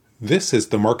This is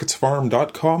the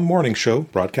MarketsFarm.com morning show,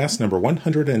 broadcast number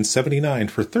 179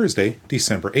 for Thursday,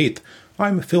 December 8th.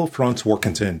 I'm Phil Franz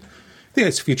Workington. The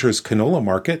ICE Futures canola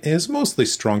market is mostly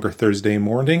stronger Thursday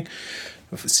morning,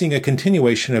 seeing a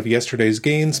continuation of yesterday's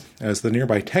gains as the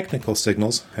nearby technical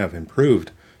signals have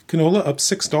improved. Canola up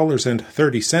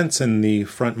 $6.30 in the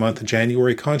front month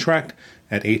January contract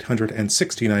at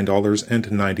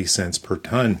 $869.90 per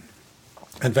ton.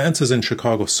 Advances in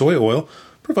Chicago soy oil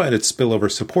provided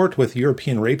spillover support, with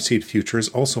European rapeseed futures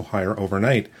also higher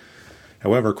overnight.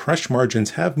 However, crush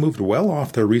margins have moved well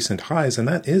off their recent highs, and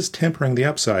that is tempering the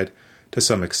upside to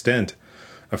some extent.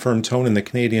 A firm tone in the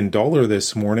Canadian dollar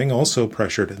this morning also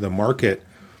pressured the market.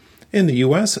 In the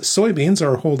U.S., soybeans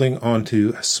are holding on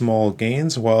to small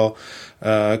gains, while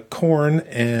corn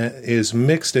is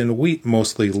mixed and wheat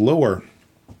mostly lower.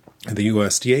 The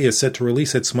USDA is set to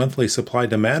release its monthly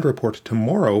supply-demand report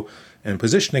tomorrow, and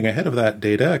positioning ahead of that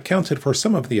data accounted for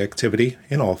some of the activity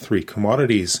in all three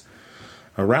commodities.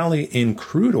 A rally in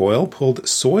crude oil pulled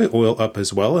soy oil up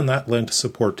as well, and that lent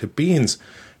support to beans.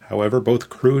 However, both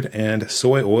crude and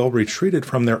soy oil retreated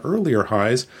from their earlier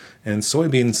highs, and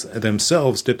soybeans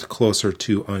themselves dipped closer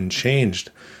to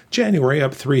unchanged. January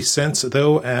up 3 cents,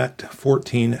 though, at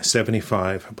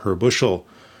 $14.75 per bushel.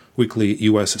 Weekly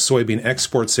U.S. soybean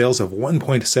export sales of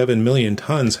 1.7 million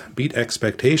tons beat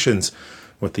expectations,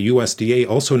 with the USDA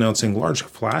also announcing large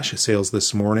flash sales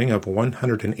this morning of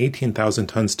 118,000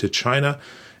 tons to China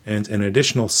and an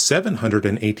additional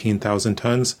 718,000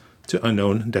 tons to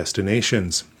unknown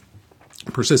destinations.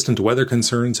 Persistent weather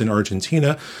concerns in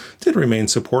Argentina did remain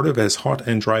supportive as hot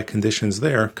and dry conditions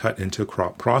there cut into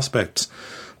crop prospects,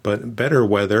 but better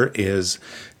weather is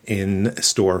in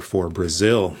store for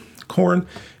Brazil. Corn,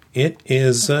 it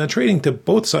is trading to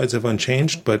both sides of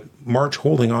unchanged, but March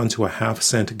holding on to a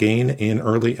half-cent gain in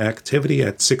early activity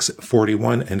at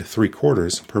 $6.41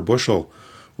 3/4 per bushel.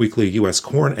 Weekly U.S.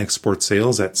 corn export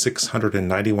sales at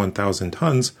 691,000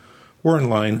 tons were in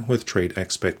line with trade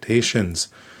expectations.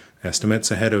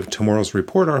 Estimates ahead of tomorrow's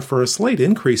report are for a slight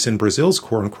increase in Brazil's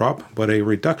corn crop, but a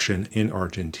reduction in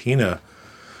Argentina.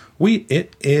 Wheat,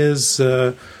 it is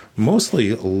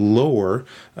mostly lower.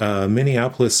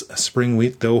 Minneapolis spring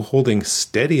wheat, though, holding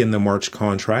steady in the March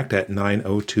contract at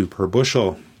 $9.02 per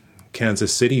bushel.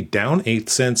 Kansas City down 8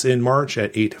 cents in March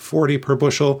at $8.40 per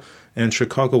bushel, and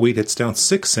Chicago wheat, it's down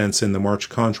 6 cents in the March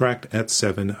contract at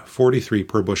 $7.43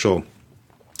 per bushel.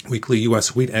 Weekly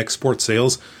U.S. wheat export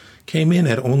sales came in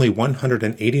at only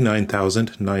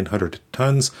 189,900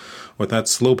 tons, with that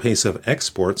slow pace of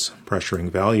exports pressuring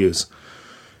values.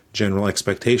 General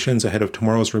expectations ahead of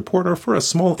tomorrow's report are for a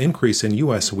small increase in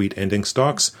U.S. wheat ending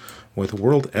stocks, with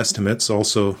world estimates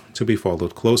also to be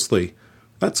followed closely.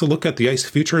 That's a look at the ICE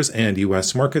futures and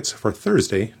U.S. markets for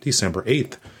Thursday, December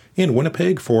 8th. In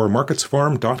Winnipeg for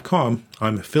MarketsFarm.com,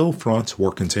 I'm Phil Franz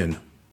Workington.